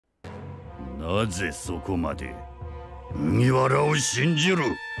なぜそこまで麦わらを信じる。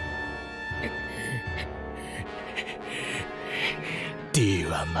 D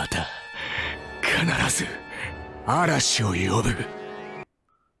はまた必ず嵐を呼ぶ。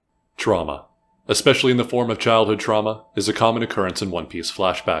 Trauma, especially in the form of childhood trauma, is a common occurrence in One Piece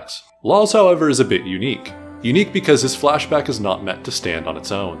flashbacks. Law's, however, is a bit unique. Unique because his flashback is not meant to stand on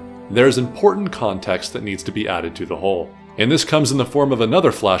its own. There is important context that needs to be added to the whole, and this comes in the form of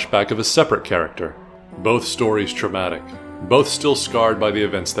another flashback of a separate character. Both stories traumatic, both still scarred by the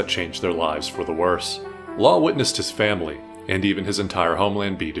events that changed their lives for the worse. Law witnessed his family, and even his entire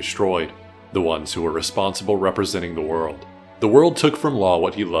homeland be destroyed, the ones who were responsible representing the world. The world took from Law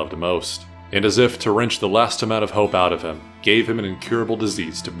what he loved most, and as if to wrench the last amount of hope out of him, gave him an incurable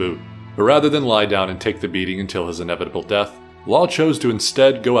disease to boot. But rather than lie down and take the beating until his inevitable death, Law chose to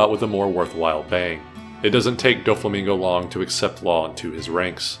instead go out with a more worthwhile bang. It doesn't take Doflamingo long to accept Law into his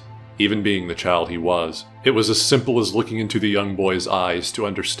ranks. Even being the child he was, it was as simple as looking into the young boy's eyes to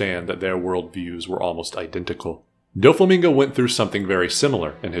understand that their worldviews were almost identical. Doflamingo went through something very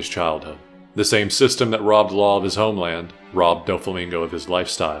similar in his childhood. The same system that robbed Law of his homeland robbed Doflamingo of his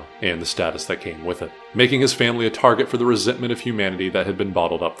lifestyle and the status that came with it, making his family a target for the resentment of humanity that had been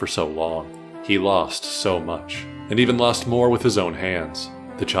bottled up for so long. He lost so much, and even lost more with his own hands.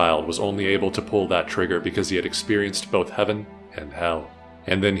 The child was only able to pull that trigger because he had experienced both heaven and hell.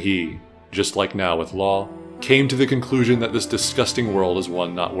 And then he, just like now with Law, came to the conclusion that this disgusting world is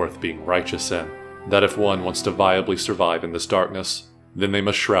one not worth being righteous in. That if one wants to viably survive in this darkness, then they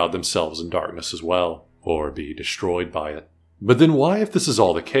must shroud themselves in darkness as well, or be destroyed by it. But then why, if this is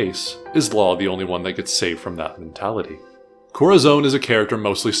all the case, is Law the only one that gets saved from that mentality? Corazon is a character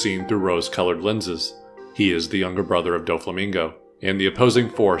mostly seen through rose-colored lenses. He is the younger brother of Doflamingo, and the opposing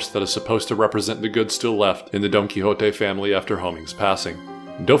force that is supposed to represent the good still left in the Don Quixote family after Homing's passing.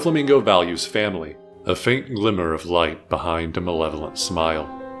 Doflamingo values family, a faint glimmer of light behind a malevolent smile,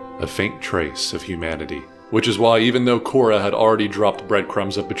 a faint trace of humanity. Which is why, even though Korra had already dropped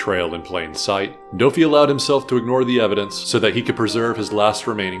breadcrumbs of betrayal in plain sight, Dofi allowed himself to ignore the evidence so that he could preserve his last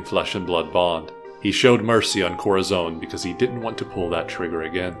remaining flesh and blood bond. He showed mercy on Corazon because he didn't want to pull that trigger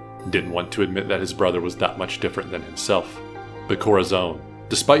again, didn't want to admit that his brother was that much different than himself. But Corazon,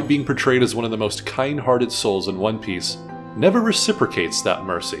 despite being portrayed as one of the most kind-hearted souls in One Piece, never reciprocates that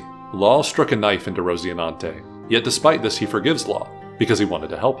mercy. Law struck a knife into Rocinante, yet despite this he forgives Law, because he wanted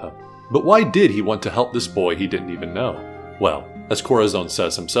to help him. But why did he want to help this boy he didn't even know? Well, as Corazon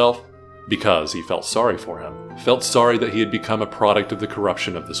says himself, because he felt sorry for him. Felt sorry that he had become a product of the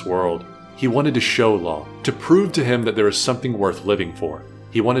corruption of this world. He wanted to show Law, to prove to him that there is something worth living for.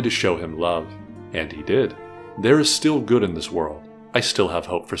 He wanted to show him love. And he did. There is still good in this world. I still have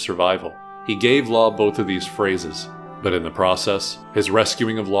hope for survival. He gave Law both of these phrases. But in the process, his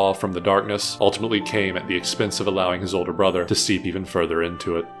rescuing of Law from the darkness ultimately came at the expense of allowing his older brother to seep even further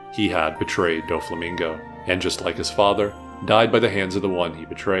into it. He had betrayed Doflamingo, and just like his father, died by the hands of the one he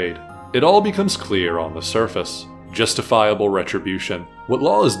betrayed. It all becomes clear on the surface. Justifiable retribution. What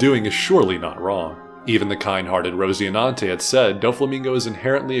Law is doing is surely not wrong. Even the kind-hearted Rocinante had said Doflamingo is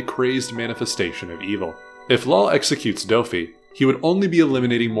inherently a crazed manifestation of evil. If Law executes Dofi, he would only be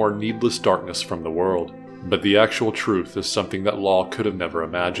eliminating more needless darkness from the world. But the actual truth is something that Law could have never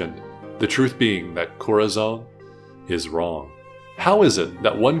imagined. The truth being that Corazon is wrong. How is it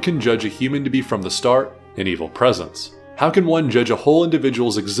that one can judge a human to be from the start an evil presence? How can one judge a whole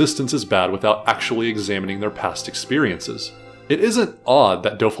individual's existence as bad without actually examining their past experiences? It isn't odd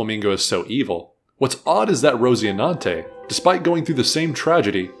that Doflamingo is so evil. What's odd is that Rocinante, despite going through the same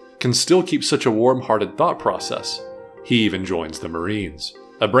tragedy, can still keep such a warm-hearted thought process. He even joins the Marines,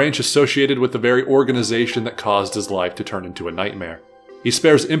 a branch associated with the very organization that caused his life to turn into a nightmare. He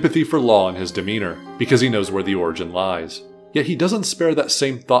spares empathy for Law in his demeanor because he knows where the origin lies. Yet he doesn't spare that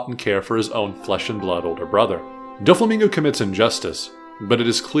same thought and care for his own flesh and blood older brother. Doflamingo commits injustice, but it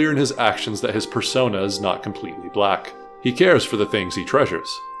is clear in his actions that his persona is not completely black. He cares for the things he treasures,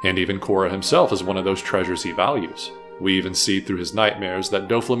 and even Korra himself is one of those treasures he values. We even see through his nightmares that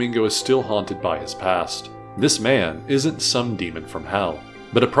Doflamingo is still haunted by his past. This man isn't some demon from hell,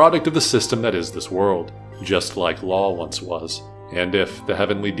 but a product of the system that is this world, just like Law once was. And if the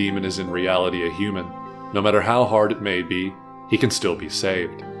heavenly demon is in reality a human, no matter how hard it may be, he can still be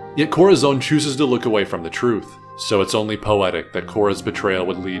saved. Yet Corazon chooses to look away from the truth, so it's only poetic that Korra's betrayal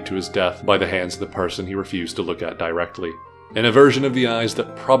would lead to his death by the hands of the person he refused to look at directly. An aversion of the eyes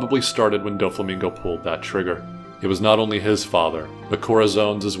that probably started when Doflamingo pulled that trigger. It was not only his father, but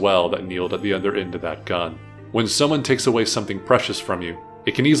Corazon's as well that kneeled at the other end of that gun. When someone takes away something precious from you,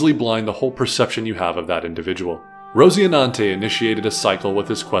 it can easily blind the whole perception you have of that individual. Rosinante initiated a cycle with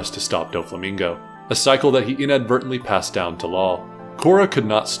his quest to stop Doflamingo, a cycle that he inadvertently passed down to Law. Cora could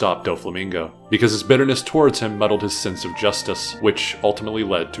not stop Doflamingo, because his bitterness towards him muddled his sense of justice, which ultimately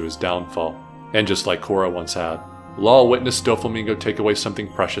led to his downfall. And just like Cora once had, Law witnessed Doflamingo take away something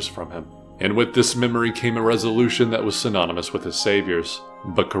precious from him. And with this memory came a resolution that was synonymous with his saviors,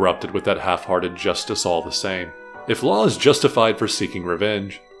 but corrupted with that half-hearted justice all the same. If Law is justified for seeking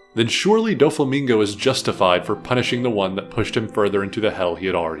revenge, then surely Doflamingo is justified for punishing the one that pushed him further into the hell he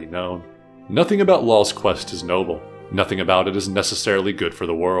had already known. Nothing about Law's quest is noble. Nothing about it is necessarily good for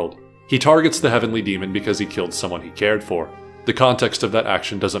the world. He targets the heavenly demon because he killed someone he cared for. The context of that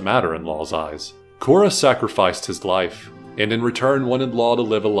action doesn't matter in Law's eyes. Cora sacrificed his life, and in return wanted Law to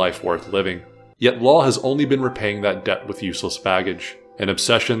live a life worth living. Yet Law has only been repaying that debt with useless baggage, an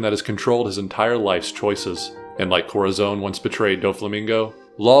obsession that has controlled his entire life's choices. And like Corazon once betrayed Doflamingo,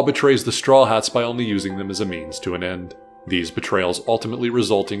 Law betrays the Straw Hats by only using them as a means to an end. These betrayals ultimately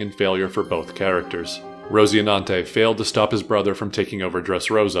resulting in failure for both characters. Rosinante failed to stop his brother from taking over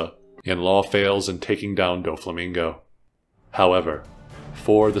Dressrosa, and Law fails in taking down Doflamingo. However,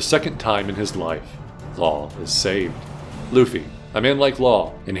 for the second time in his life, Law is saved. Luffy, a man like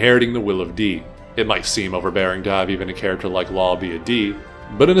Law, inheriting the will of D. It might seem overbearing to have even a character like Law be a D,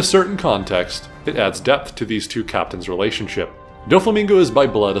 but in a certain context, it adds depth to these two captains' relationship. Doflamingo is by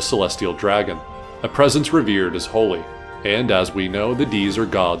blood a celestial dragon, a presence revered as holy, and as we know, the Ds are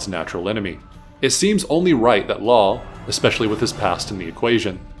God's natural enemy. It seems only right that Law, especially with his past in the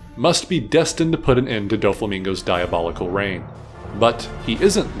equation, must be destined to put an end to Doflamingo's diabolical reign. But he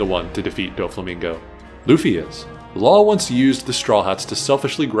isn't the one to defeat Doflamingo. Luffy is. Law once used the Straw Hats to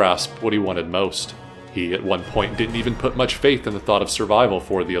selfishly grasp what he wanted most. He at one point didn't even put much faith in the thought of survival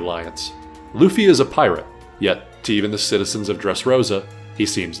for the Alliance. Luffy is a pirate, yet to even the citizens of Dressrosa, he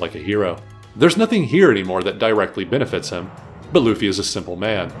seems like a hero. There's nothing here anymore that directly benefits him, but Luffy is a simple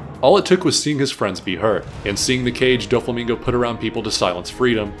man. All it took was seeing his friends be hurt, and seeing the cage Doflamingo put around people to silence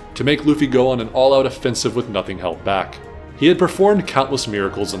freedom, to make Luffy go on an all-out offensive with nothing held back. He had performed countless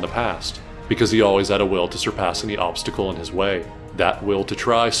miracles in the past, because he always had a will to surpass any obstacle in his way. That will to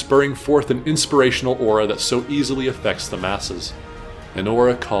try spurring forth an inspirational aura that so easily affects the masses. An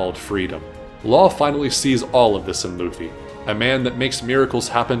aura called freedom. Law finally sees all of this in Luffy, a man that makes miracles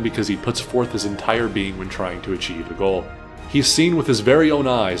happen because he puts forth his entire being when trying to achieve a goal. He's seen with his very own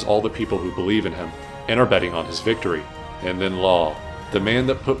eyes all the people who believe in him, and are betting on his victory. And then Law, the man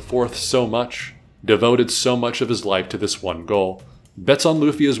that put forth so much, devoted so much of his life to this one goal, bets on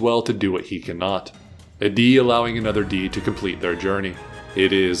Luffy as well to do what he cannot. A D allowing another D to complete their journey.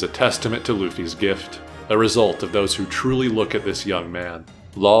 It is a testament to Luffy's gift, a result of those who truly look at this young man.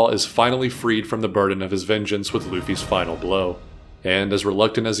 Law is finally freed from the burden of his vengeance with Luffy's final blow, and as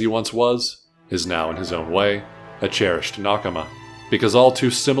reluctant as he once was, is now in his own way, a cherished Nakama. Because all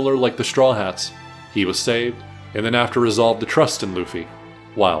too similar like the Straw Hats, he was saved, and then after resolved to trust in Luffy.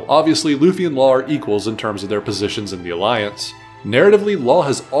 While obviously Luffy and Law are equals in terms of their positions in the Alliance, narratively Law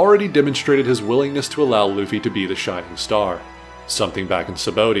has already demonstrated his willingness to allow Luffy to be the shining star. Something back in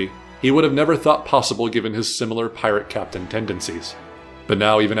Sabaody he would have never thought possible given his similar pirate captain tendencies. But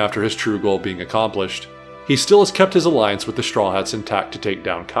now, even after his true goal being accomplished, he still has kept his alliance with the Straw Hats intact to take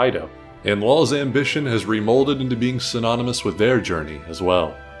down Kaido, and Law's ambition has remolded into being synonymous with their journey as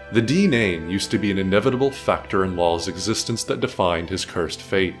well. The D name used to be an inevitable factor in Law's existence that defined his cursed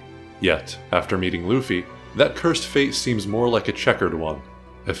fate. Yet, after meeting Luffy, that cursed fate seems more like a checkered one,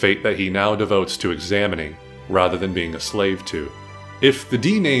 a fate that he now devotes to examining, rather than being a slave to. If the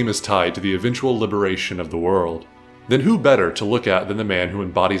D name is tied to the eventual liberation of the world, then who better to look at than the man who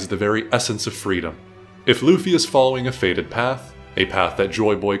embodies the very essence of freedom? If Luffy is following a fated path, a path that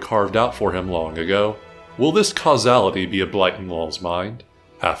Joy Boy carved out for him long ago, will this causality be a blight in Law's mind?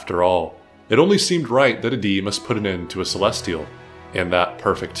 After all, it only seemed right that a D must put an end to a Celestial, and that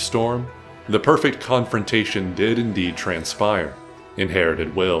perfect storm, the perfect confrontation did indeed transpire.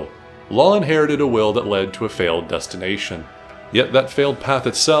 Inherited will. Law inherited a will that led to a failed destination. Yet that failed path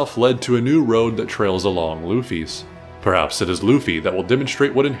itself led to a new road that trails along Luffy's. Perhaps it is Luffy that will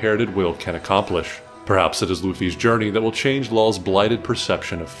demonstrate what inherited will can accomplish. Perhaps it is Luffy's journey that will change Law's blighted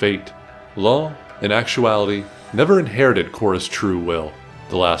perception of fate. Law, in actuality, never inherited Cora's true will.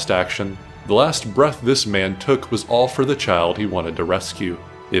 The last action, the last breath this man took was all for the child he wanted to rescue.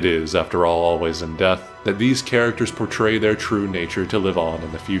 It is, after all, always in death, that these characters portray their true nature to live on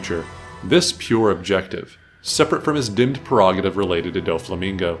in the future. This pure objective, separate from his dimmed prerogative related to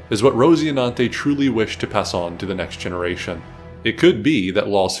Doflamingo, is what Rosinante truly wished to pass on to the next generation. It could be that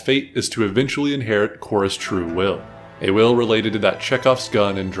Law's fate is to eventually inherit Cora's true will, a will related to that Chekhov's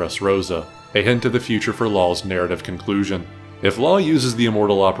gun in Dressrosa, a hint of the future for Law's narrative conclusion. If Law uses the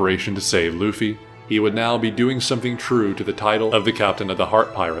immortal operation to save Luffy, he would now be doing something true to the title of the Captain of the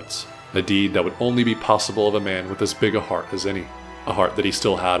Heart Pirates, a deed that would only be possible of a man with as big a heart as any. A heart that he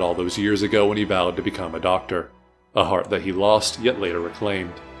still had all those years ago when he vowed to become a doctor. A heart that he lost yet later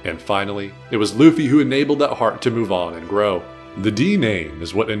reclaimed. And finally, it was Luffy who enabled that heart to move on and grow. The D name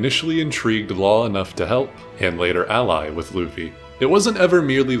is what initially intrigued Law enough to help, and later ally with Luffy. It wasn't ever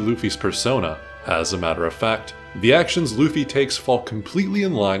merely Luffy's persona. As a matter of fact, the actions Luffy takes fall completely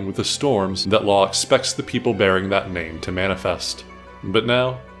in line with the storms that Law expects the people bearing that name to manifest. But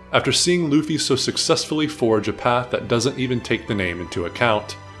now, after seeing Luffy so successfully forge a path that doesn't even take the name into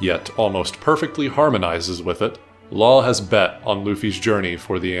account, yet almost perfectly harmonizes with it, Law has bet on Luffy's journey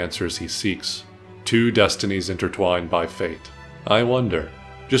for the answers he seeks. Two destinies intertwined by fate. I wonder,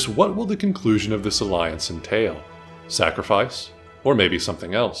 just what will the conclusion of this alliance entail? Sacrifice? Or maybe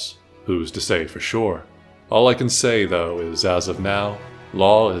something else? Who's to say for sure? All I can say, though, is as of now,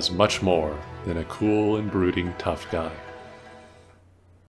 Law is much more than a cool and brooding tough guy.